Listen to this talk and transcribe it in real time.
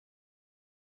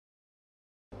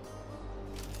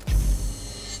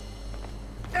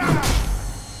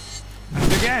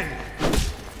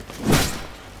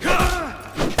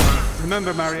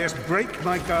Remember, Marius, break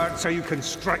my guard so you can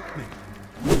strike me.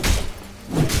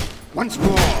 Once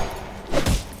more.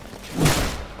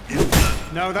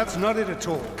 No, that's not it at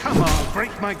all. Come on,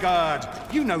 break my guard.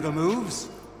 You know the moves.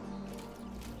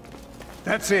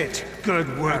 That's it.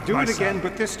 Good work, do it again,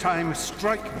 but this time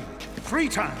strike me. 3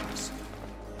 times.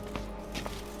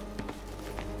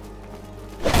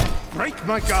 Break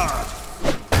my guard.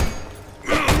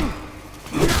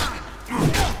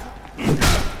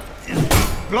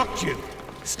 Blocked you.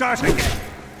 Start again.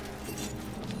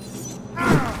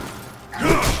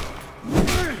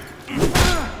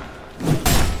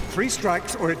 3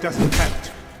 strikes or it doesn't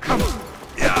count. Come on.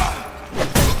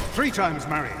 3 times,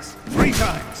 Marius. 3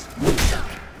 times.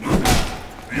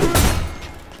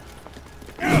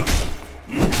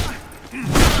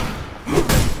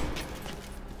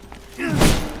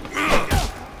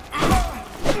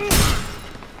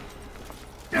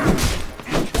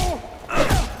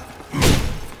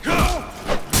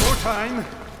 Time.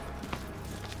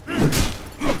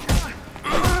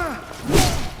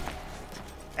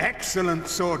 Excellent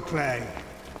swordplay.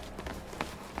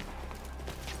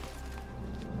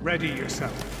 Ready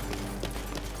yourself.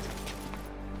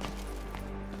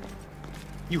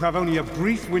 You have only a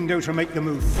brief window to make the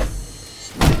move.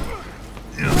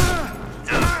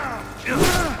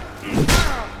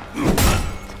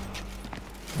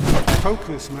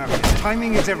 Focus, Marius.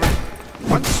 Timing is everything.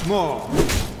 Once more.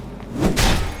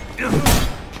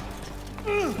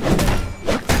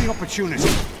 Look for the opportunity.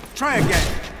 Try again.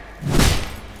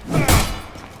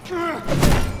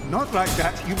 Not like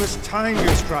that. You must time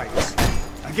your strikes.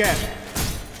 Again.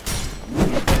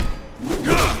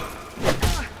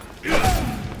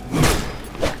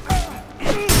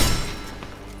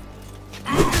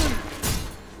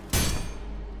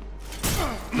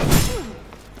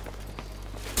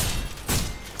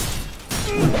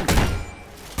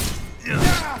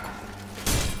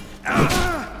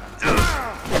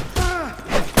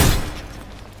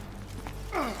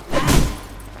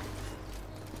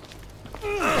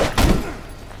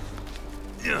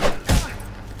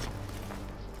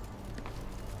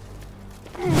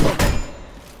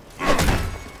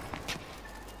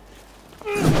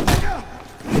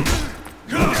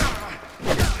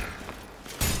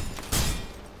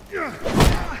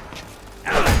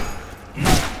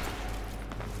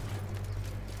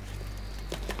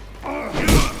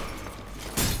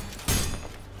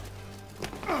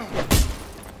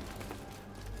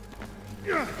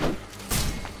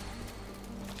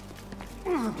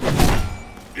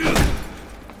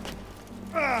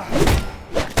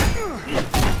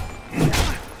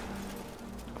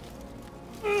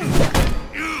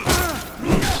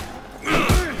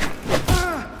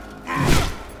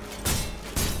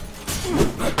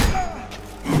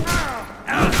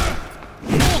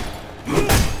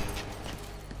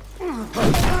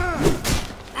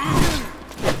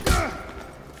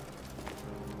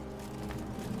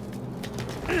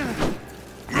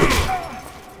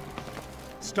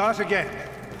 Start again.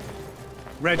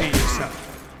 Ready yourself.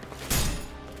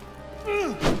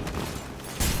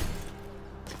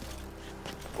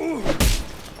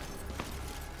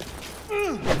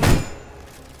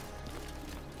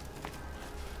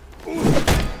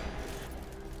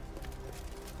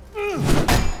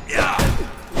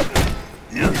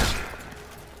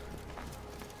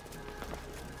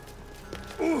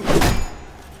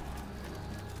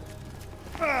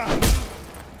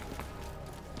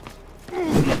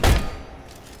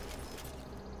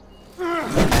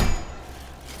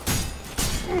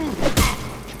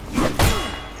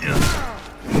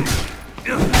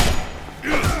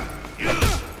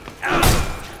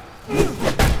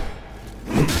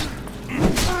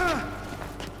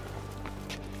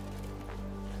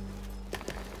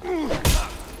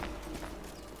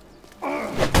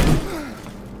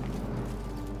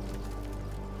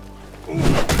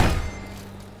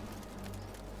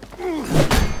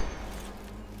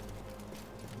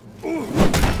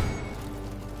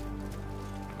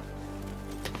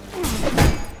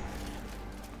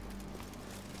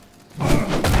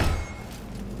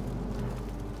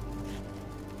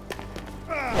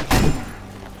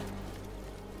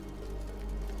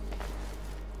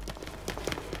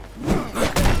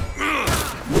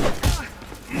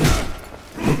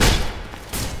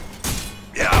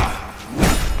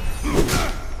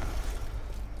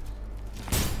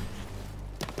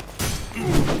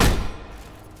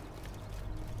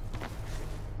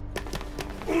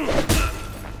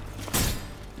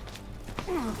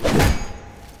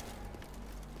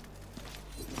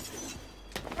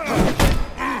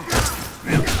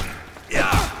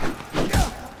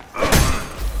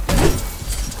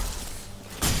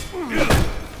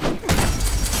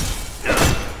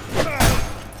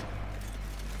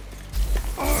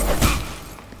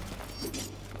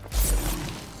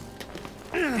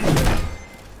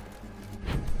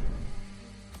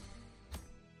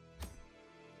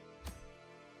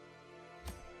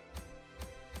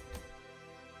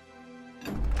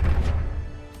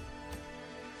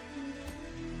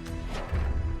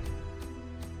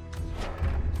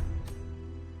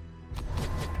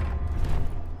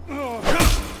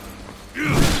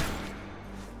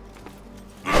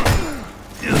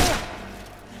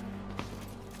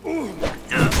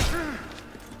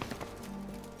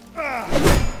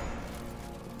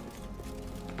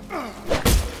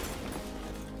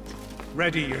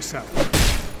 Ready yourself.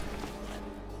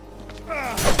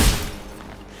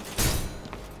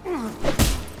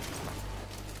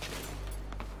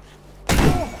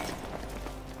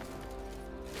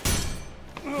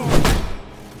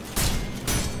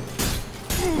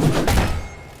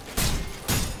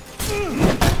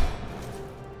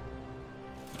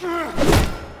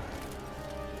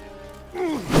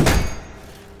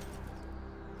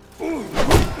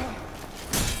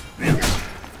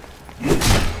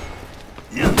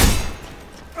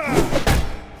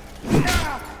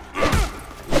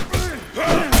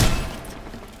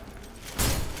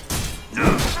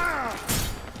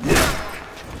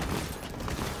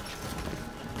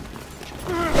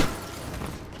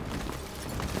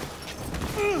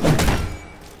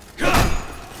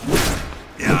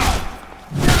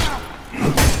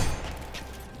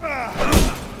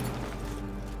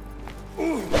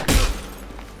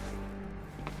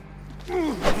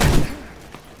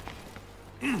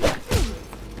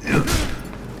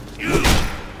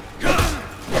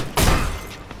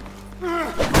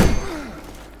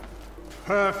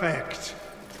 Perfect.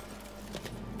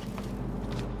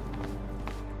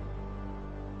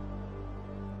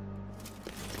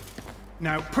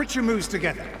 Now put your moves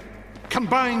together.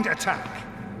 Combined attack.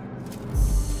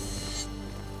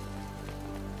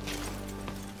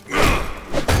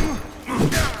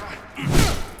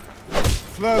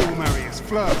 Flow, Marius,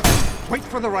 flow. Wait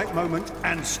for the right moment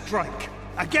and strike.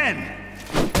 Again!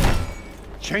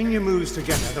 Chain your moves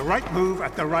together. The right move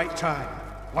at the right time.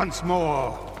 Once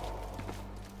more.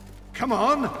 Come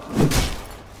on!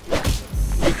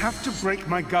 You have to break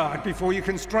my guard before you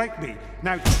can strike me.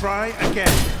 Now try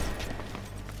again.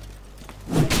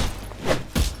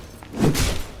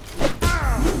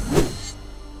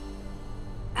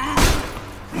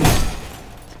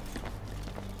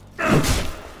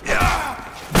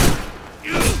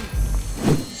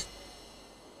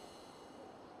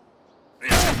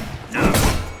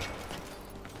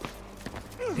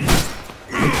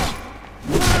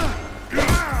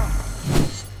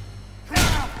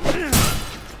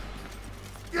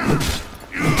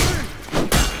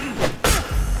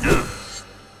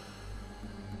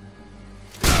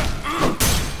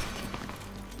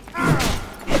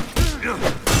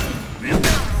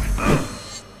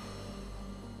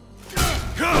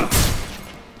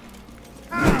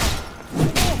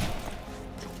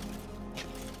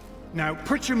 Now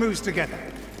put your moves together.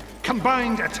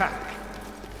 Combined attack.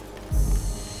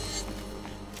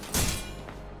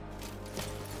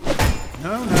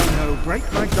 No, no, no. Break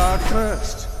my guard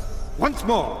first. Once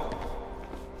more.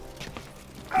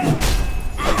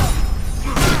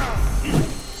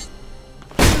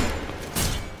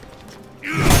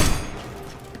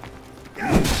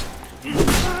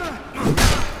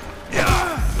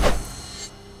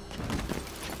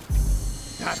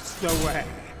 That's the way.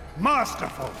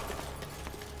 Masterful.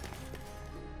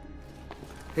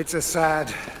 It's a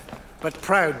sad but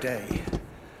proud day.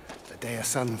 The day a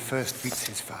son first meets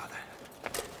his father.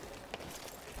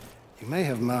 You may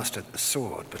have mastered the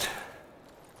sword, but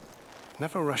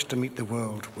never rush to meet the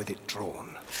world with it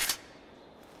drawn.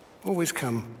 Always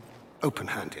come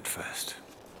open-handed first.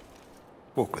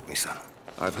 Walk with me, son.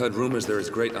 I've heard rumors there is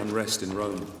great unrest in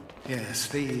Rome. Yes,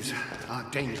 these are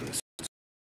dangerous.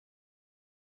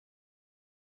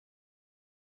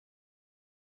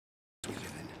 We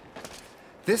live in.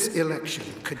 This election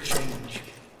could change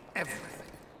everything.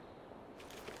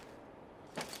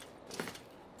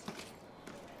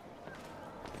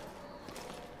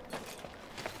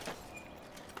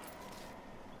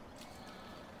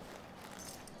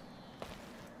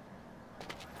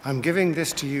 I'm giving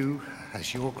this to you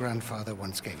as your grandfather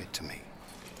once gave it to me.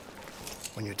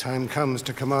 When your time comes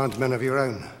to command men of your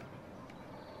own,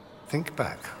 think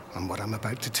back on what I'm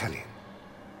about to tell you.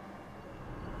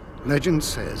 Legend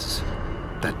says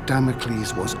that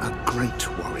Damocles was a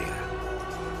great warrior.